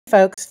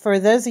folks, for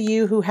those of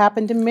you who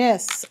happen to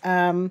miss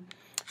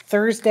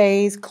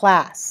Thursday's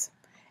class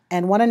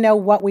and want to know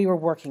what we were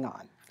working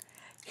on,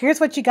 here's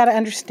what you got to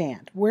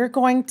understand. We're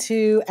going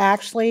to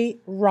actually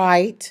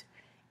write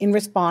in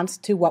response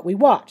to what we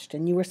watched.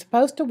 And you were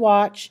supposed to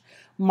watch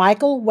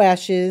Michael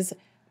Wesch's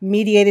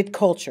Mediated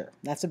Culture.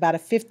 That's about a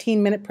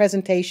 15-minute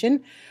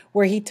presentation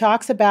where he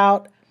talks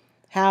about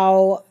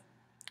how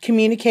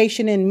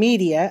communication in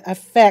media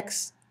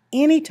affects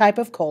any type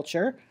of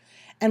culture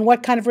and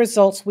what kind of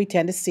results we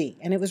tend to see.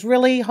 And it was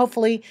really,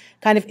 hopefully,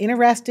 kind of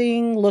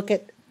interesting look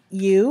at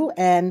you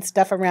and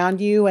stuff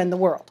around you and the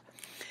world.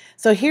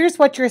 So here's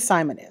what your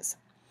assignment is.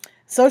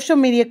 Social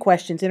media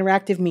questions,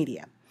 interactive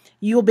media.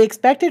 You will be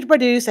expected to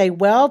produce a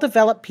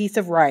well-developed piece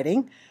of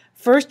writing.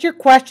 First, your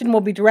question will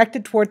be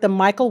directed toward the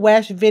Michael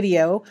Wesch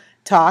video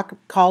talk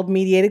called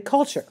Mediated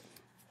Culture.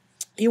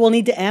 You will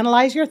need to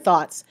analyze your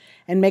thoughts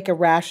and make a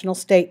rational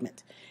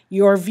statement.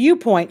 Your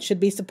viewpoint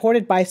should be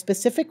supported by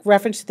specific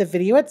reference to the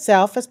video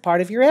itself as part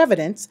of your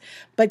evidence.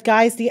 But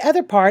guys, the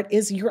other part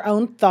is your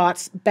own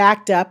thoughts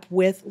backed up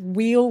with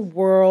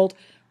real-world,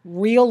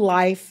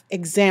 real-life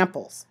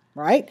examples,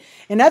 right?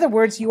 In other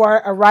words, you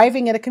are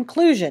arriving at a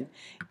conclusion.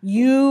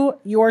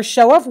 Your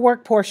show of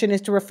work portion is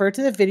to refer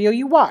to the video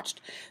you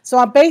watched.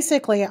 So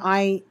basically,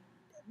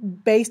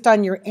 based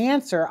on your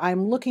answer,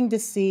 I'm looking to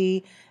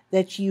see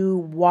that you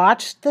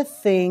watched the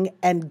thing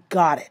and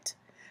got it.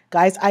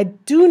 Guys, I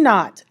do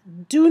not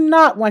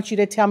want you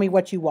to tell me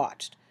what you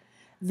watched.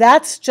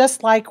 That's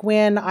just like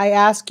when I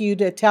ask you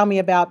to tell me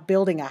about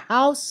building a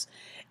house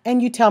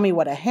and you tell me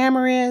what a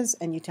hammer is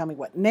and you tell me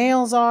what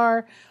nails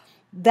are.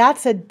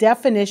 That's a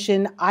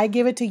definition. I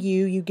give it to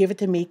you, you give it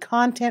to me,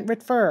 content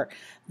refer.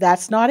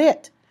 That's not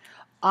it.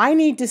 I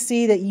need to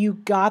see that you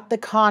got the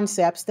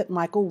concepts that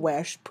Michael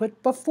Wesch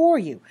put before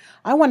you.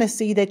 I want to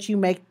see that you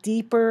make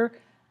deeper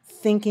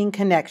thinking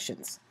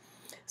connections.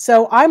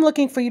 So I'm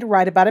looking for you to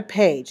write about a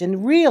page.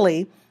 And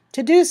really,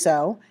 to do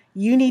so,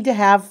 you need to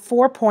have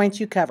 4 points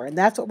you cover. And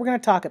that's what we're going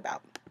to talk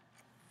about.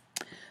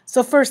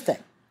 So first thing,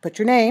 put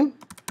your name.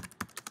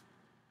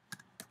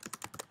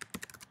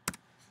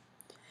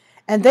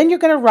 And then you're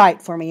going to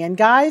write for me. And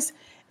guys,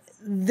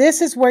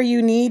 this is where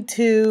you need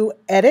to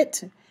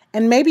edit.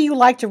 And maybe you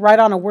like to write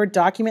on a Word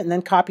document and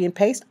then copy and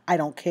paste. I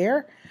don't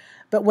care.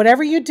 But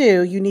whatever you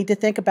do, you need to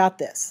think about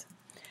this.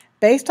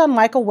 Based on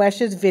Michael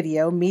Wesch's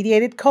video,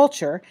 Mediated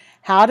Culture,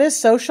 how does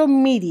social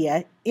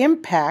media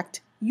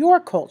impact your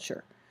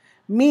culture?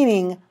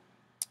 Meaning,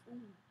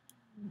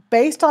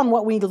 based on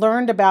what we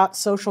learned about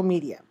social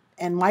media,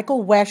 and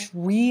Michael Wesch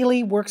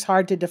really works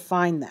hard to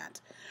define that,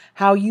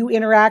 how you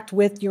interact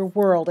with your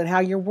world and how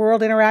your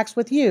world interacts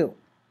with you.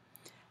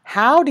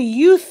 How do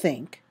you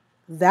think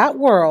that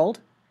world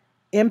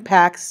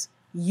impacts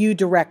you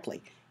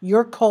directly,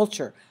 your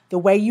culture, the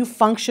way you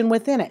function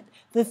within it,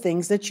 the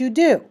things that you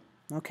do?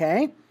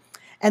 Okay?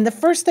 And the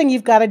first thing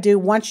you've got to do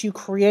once you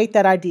create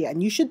that idea,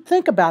 and you should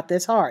think about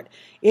this hard,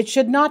 it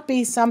should not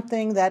be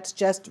something that's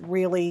just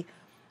really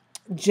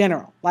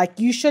general.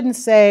 Like you shouldn't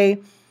say,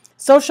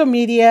 social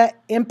media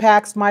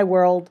impacts my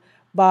world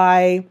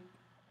by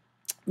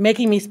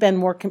making me spend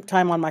more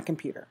time on my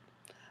computer.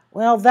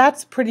 Well,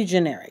 that's pretty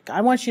generic.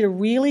 I want you to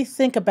really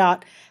think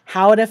about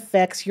how it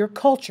affects your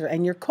culture.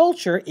 And your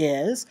culture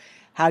is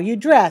how you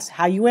dress,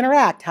 how you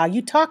interact, how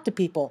you talk to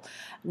people,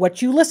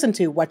 what you listen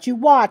to, what you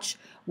watch,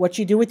 what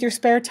you do with your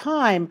spare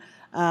time,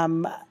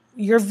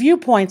 your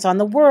viewpoints on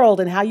the world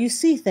and how you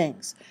see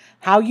things,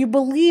 how you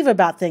believe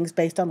about things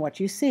based on what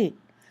you see.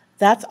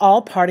 That's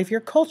all part of your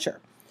culture.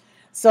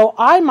 So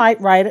I might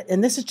write,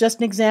 and this is just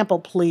an example,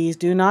 please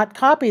do not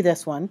copy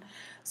this one.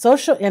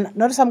 And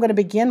notice I'm going to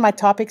begin my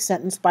topic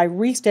sentence by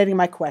restating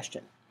my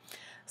question.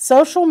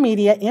 Social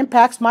media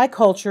impacts my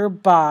culture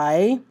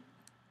by...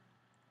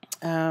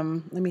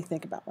 let me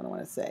think about what I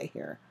want to say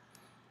here.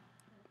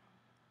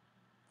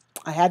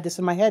 I had this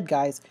in my head,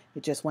 guys.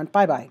 It just went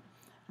bye-bye.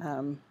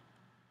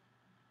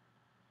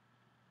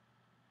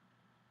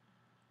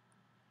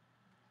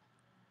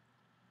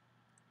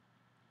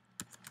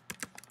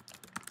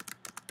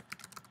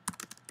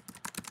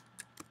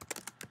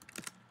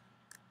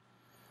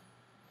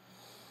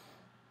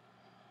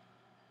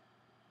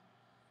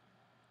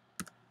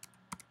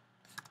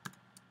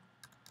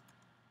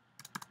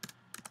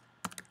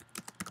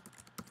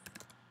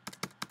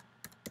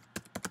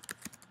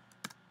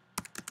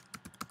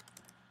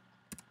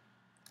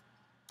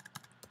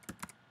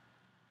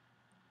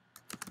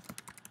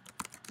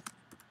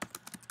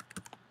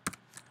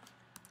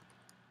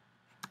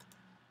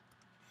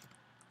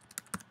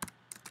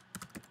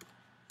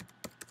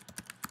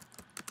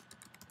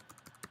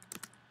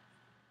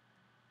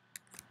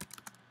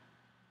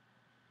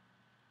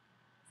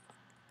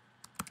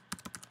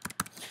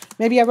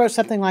 Maybe I wrote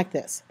something like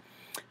this.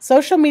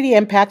 Social media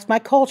impacts my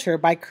culture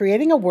by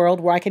creating a world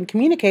where I can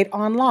communicate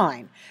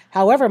online.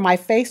 However, my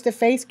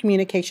face-to-face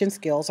communication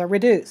skills are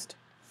reduced.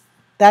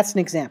 That's an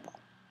example.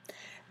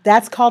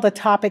 That's called a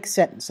topic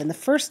sentence. And the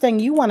first thing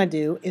you want to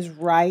do is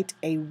write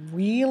a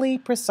really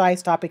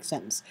precise topic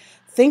sentence.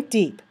 Think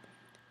deep.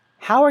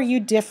 How are you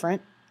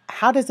different?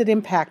 How does it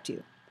impact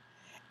you?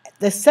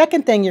 The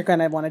second thing you're going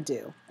to want to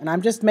do, and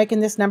I'm just making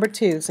this number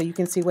 2 so you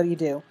can see what you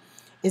do,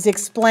 is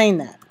explain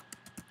that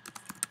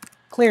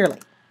clearly.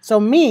 So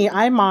me,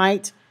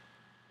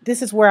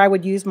 this is where I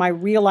would use my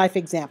real life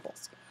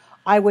examples.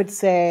 I would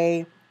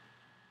say,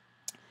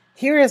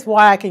 here is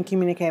why I can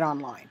communicate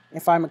online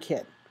if I'm a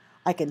kid.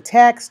 I can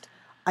text,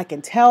 I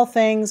can tell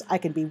things, I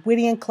can be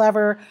witty and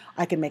clever,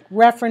 I can make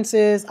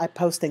references, I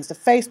post things to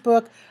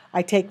Facebook,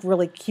 I take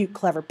really cute,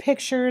 clever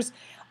pictures.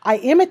 I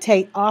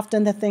imitate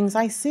often the things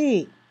I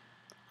see.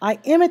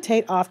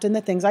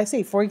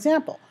 For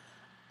example,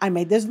 I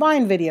made this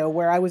Vine video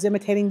where I was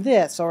imitating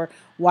this or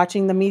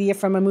watching the media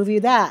from a movie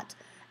that.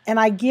 And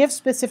I give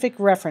specific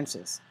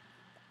references.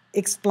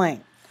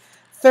 Explain.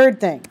 Third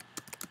thing,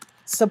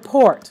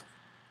 support.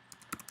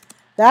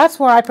 That's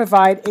where I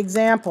provide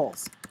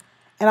examples.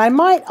 And I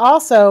might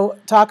also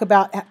talk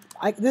about,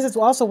 this is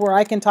also where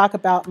I can talk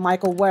about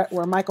Michael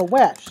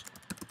Wesch.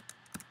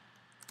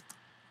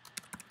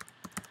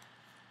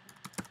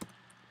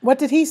 What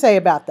did he say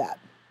about that?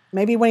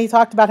 Maybe when he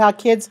talked about how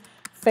kids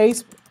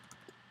Facebook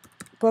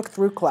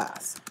through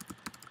class.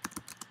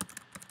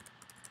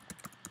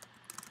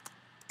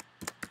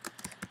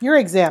 Your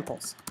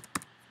examples.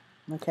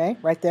 Okay,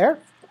 right there.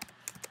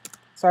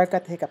 Sorry, I've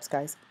got the hiccups,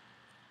 guys.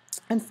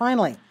 And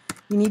finally,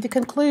 you need to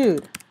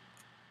conclude.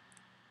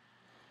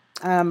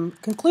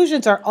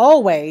 Conclusions are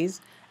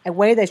always a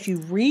way that you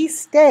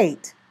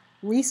restate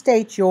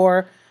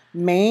your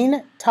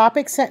main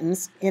topic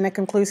sentence in a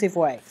conclusive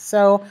way.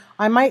 So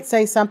I might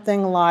say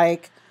something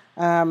like,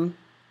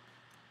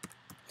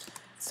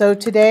 so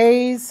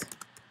today's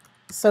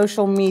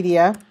social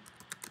media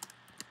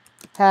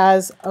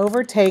has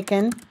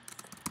overtaken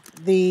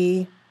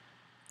the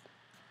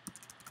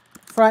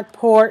front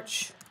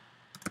porch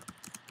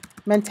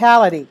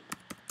mentality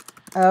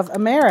of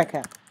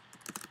America.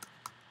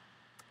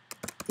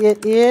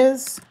 It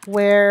is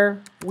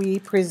where we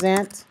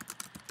present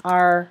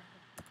our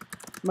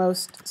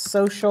most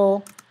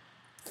social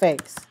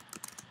face.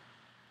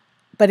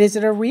 But is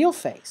it a real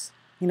face?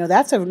 You know,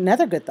 that's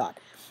another good thought.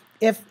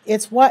 If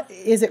it's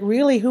is it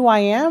really who I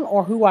am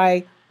or who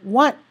I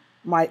want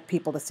my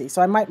people to see?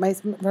 So I might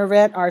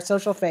prevent our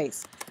social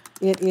face.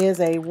 It is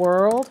a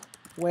world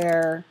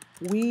where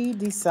we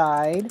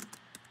decide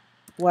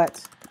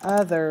what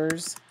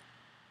others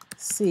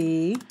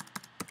see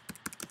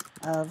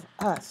of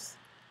us.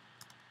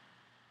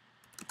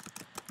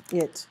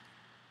 It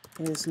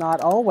is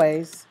not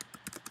always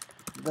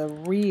the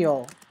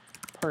real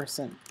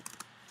person.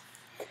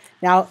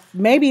 Now,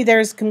 maybe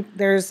there's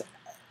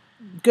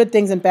good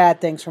things and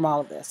bad things from all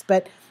of this,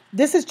 but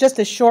this is just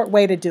a short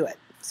way to do it.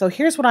 So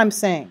here's what I'm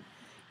saying.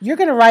 You're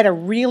going to write a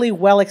really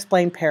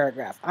well-explained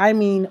paragraph. I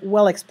mean,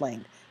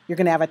 well-explained. You're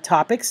going to have a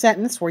topic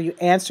sentence where you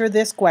answer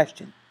this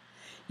question.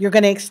 You're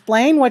going to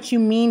explain what you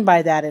mean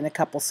by that in a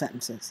couple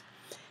sentences.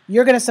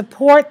 You're going to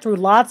support through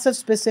lots of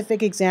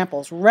specific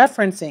examples,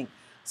 referencing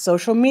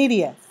social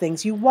media,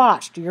 things you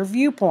watched, your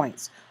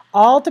viewpoints,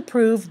 all to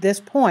prove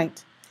this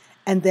point.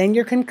 And then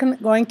you're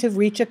going to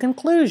reach a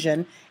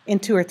conclusion in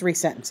 2 or 3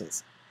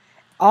 sentences.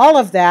 All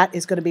of that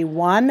is going to be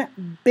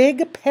one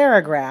big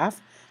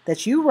paragraph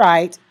that you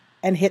write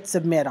and hit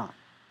submit on.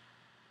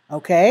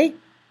 Okay?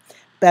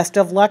 Best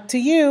of luck to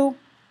you.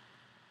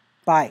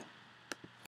 Bye.